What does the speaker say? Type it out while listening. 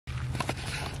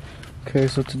Okay,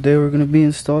 so today we're gonna be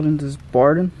installing this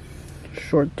Barton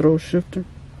short throw shifter.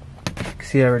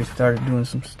 See, I already started doing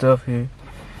some stuff here,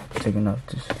 taking off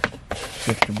this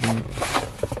shifter boot.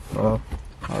 All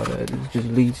that is just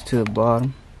leads to the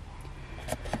bottom.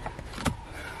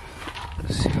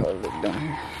 Let's see how it looks down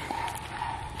here.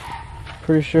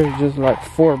 Pretty sure it's just like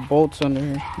 4 bolts under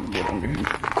here. Let me get under here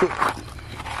quick.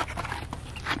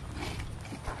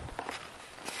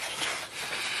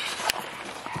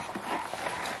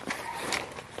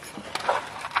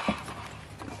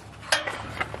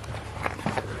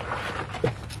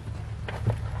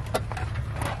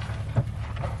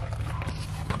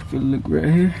 If you look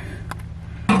right here,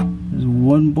 there's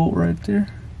 1 bolt right there.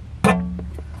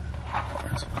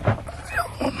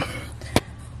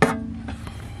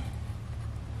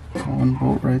 One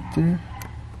bolt right there.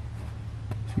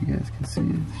 If you guys can see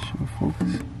it, show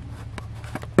focus.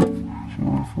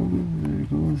 Show focus. There you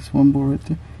go. There's 1 bolt right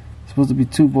there. It's supposed to be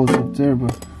 2 bolts up there,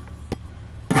 but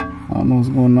I don't know what's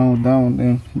going on with that one.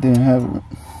 They didn't have it.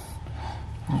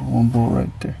 There's 1 bolt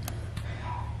right there.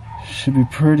 Should be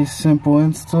pretty simple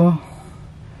install.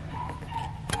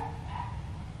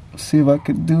 See if I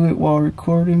could do it while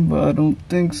recording, but I don't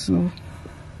think so.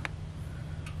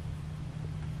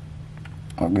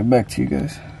 I'll get back to you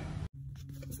guys.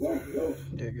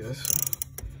 Yeah, guys.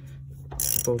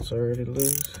 Bolts already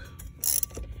loose.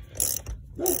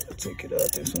 Take it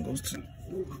out. This one goes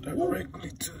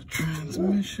directly to the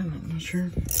transmission. I'm not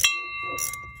sure.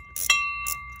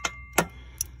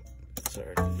 It's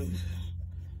already loose.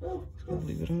 Just gonna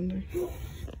leave it on there.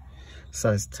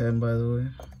 Size 10, by the way.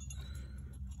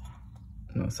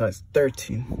 No, size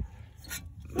 13.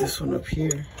 This one up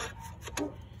here.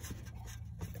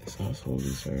 I sold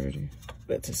this already.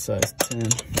 That's a size 10.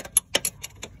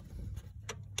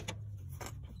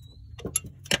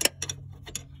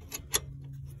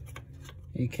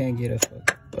 You can't get a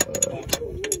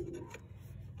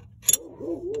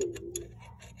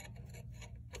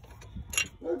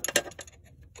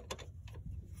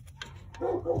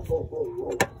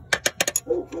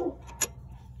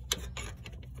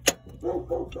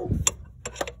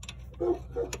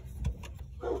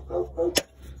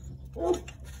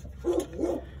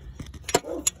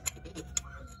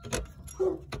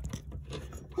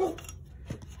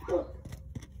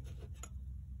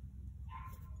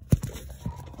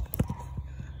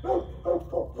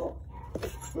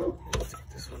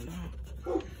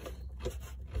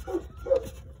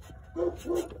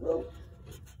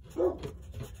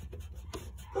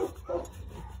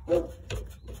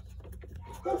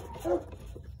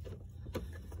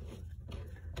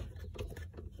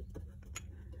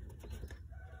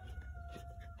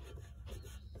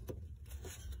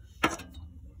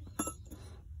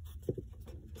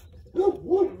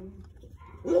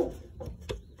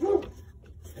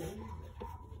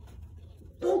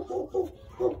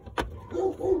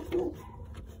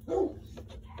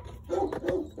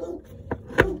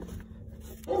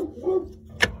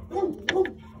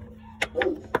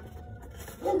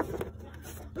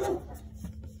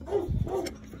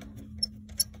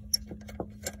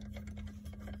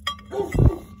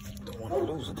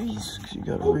these, because you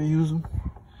gotta reuse them.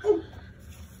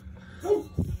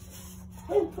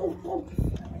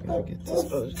 I gotta get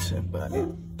this other tip by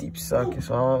the deep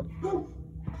sockets out.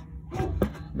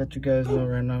 Let you guys know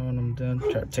right now when I'm done.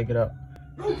 Try to take it out.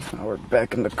 Now we're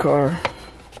back in the car.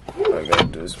 All I gotta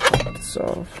do is pop this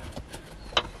off.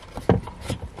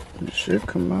 It should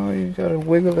come out. You gotta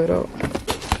wiggle it out.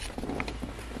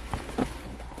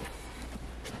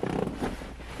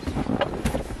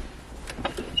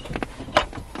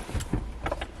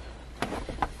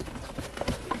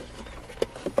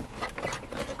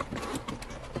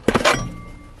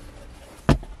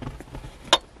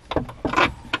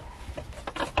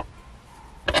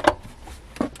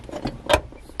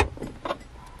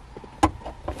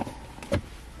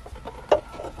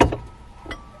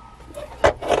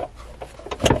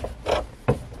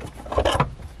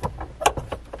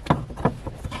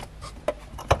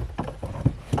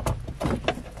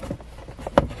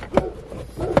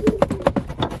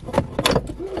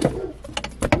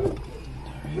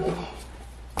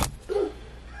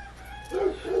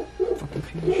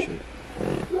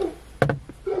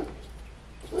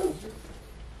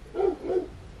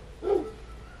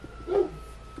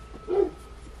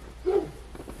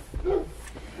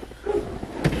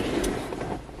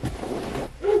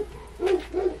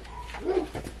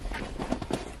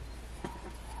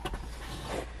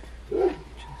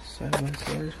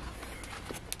 Side.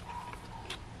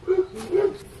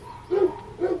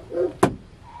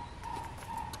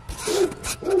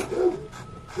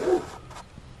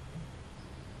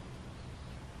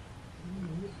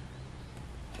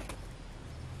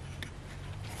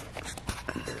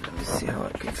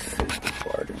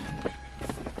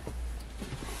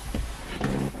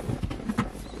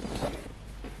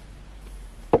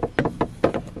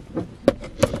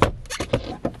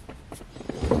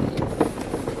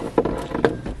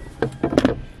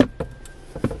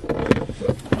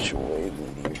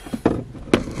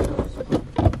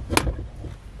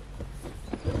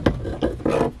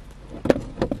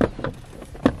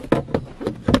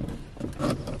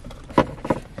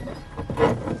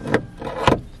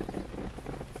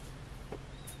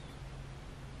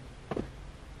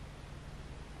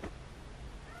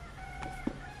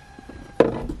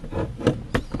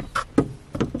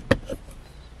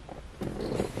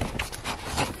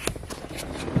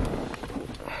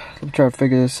 try to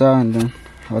figure this out and then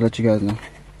I'll let you guys know.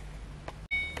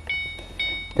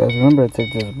 Guys, remember to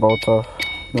take this bolt off.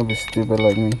 Don't be stupid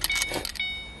like me.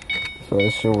 So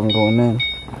that shit wasn't going in.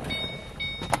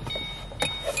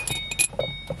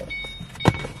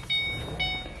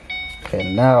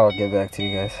 Okay, now I'll get back to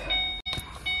you guys.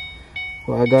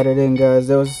 Well, I got it in, guys.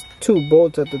 There was 2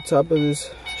 bolts at the top of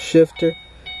this shifter,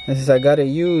 and since I got it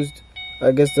used,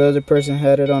 I guess the other person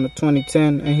had it on a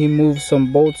 2010 and he moved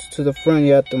some bolts to the front.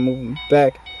 You have to move them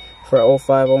back for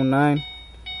 0509,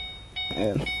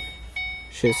 and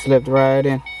shit slipped right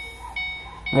in.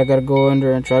 I gotta go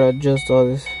under and try to adjust all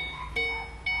this.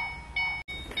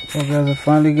 Well, guys, I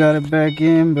finally got it back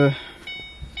in, but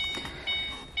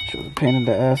it was a pain in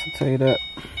the ass, I'll tell you that.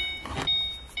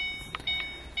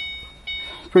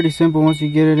 Pretty simple. Once you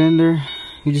get it in there,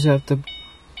 you just have to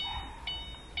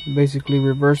basically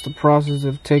reverse the process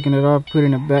of taking it off,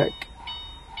 putting it back,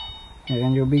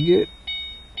 and you'll be good.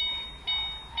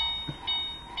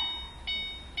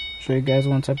 Show you guys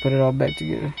once I put it all back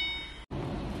together.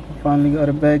 I finally got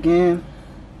it back in.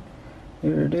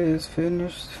 Here it is,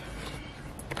 finished.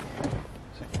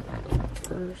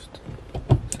 First,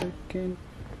 second,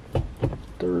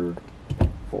 third,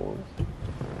 fourth,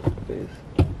 fifth,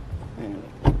 and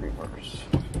reverse.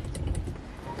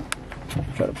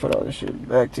 Try to put all this shit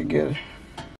back together.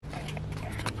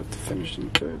 Put the finishing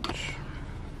touch.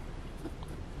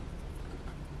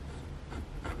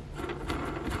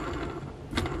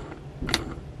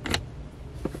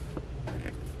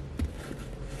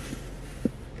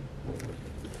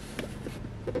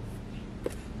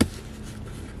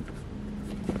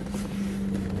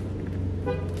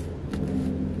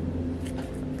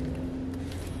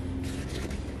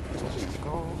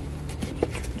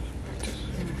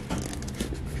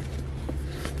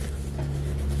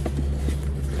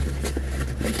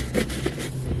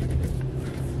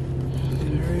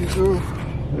 So,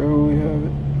 there we have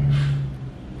it.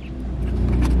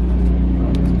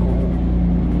 Let's go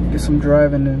get some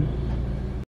driving in.